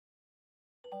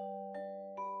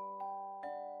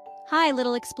Hi,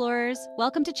 little explorers.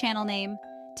 Welcome to Channel Name.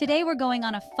 Today we're going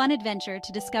on a fun adventure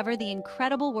to discover the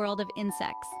incredible world of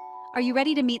insects. Are you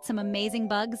ready to meet some amazing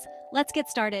bugs? Let's get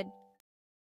started.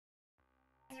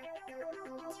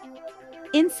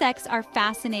 Insects are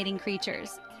fascinating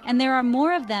creatures, and there are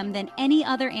more of them than any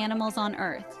other animals on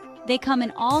Earth. They come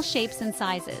in all shapes and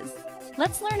sizes.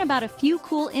 Let's learn about a few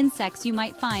cool insects you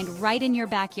might find right in your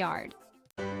backyard.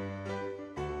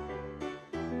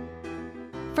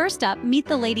 First up, meet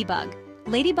the ladybug.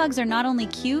 Ladybugs are not only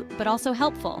cute, but also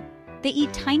helpful. They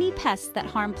eat tiny pests that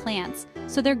harm plants,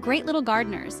 so they're great little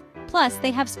gardeners. Plus,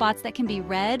 they have spots that can be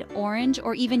red, orange,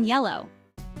 or even yellow.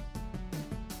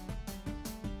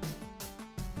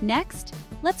 Next,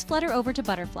 let's flutter over to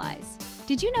butterflies.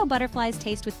 Did you know butterflies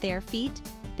taste with their feet?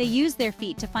 They use their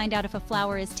feet to find out if a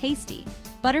flower is tasty.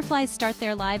 Butterflies start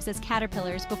their lives as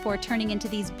caterpillars before turning into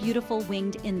these beautiful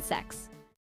winged insects.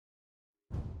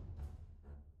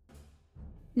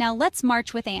 Now let's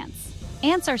march with ants.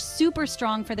 Ants are super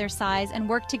strong for their size and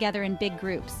work together in big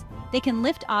groups. They can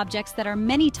lift objects that are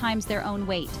many times their own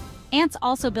weight. Ants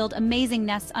also build amazing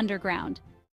nests underground.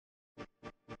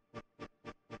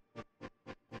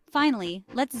 Finally,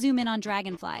 let's zoom in on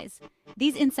dragonflies.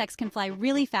 These insects can fly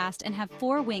really fast and have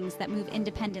 4 wings that move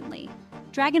independently.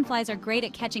 Dragonflies are great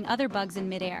at catching other bugs in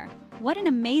midair. What an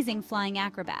amazing flying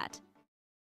acrobat!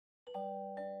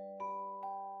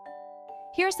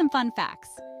 Here are some fun facts.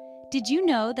 Did you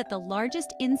know that the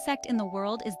largest insect in the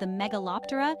world is the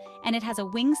Megaloptera, and it has a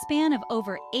wingspan of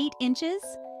over 8 inches?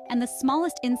 And the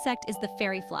smallest insect is the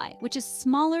fairyfly, which is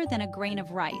smaller than a grain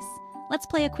of rice. Let's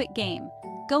play a quick game.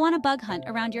 Go on a bug hunt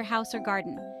around your house or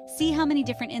garden. See how many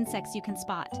different insects you can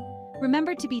spot.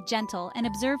 Remember to be gentle and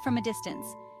observe from a distance.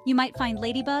 You might find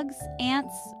ladybugs,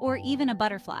 ants, or even a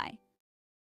butterfly.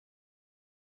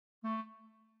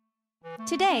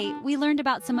 Today, we learned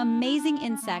about some amazing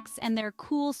insects and their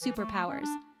cool superpowers.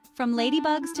 From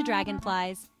ladybugs to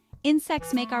dragonflies,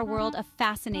 insects make our world a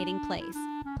fascinating place.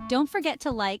 Don't forget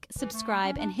to like,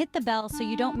 subscribe, and hit the bell so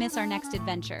you don't miss our next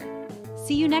adventure.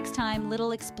 See you next time,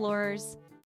 little explorers.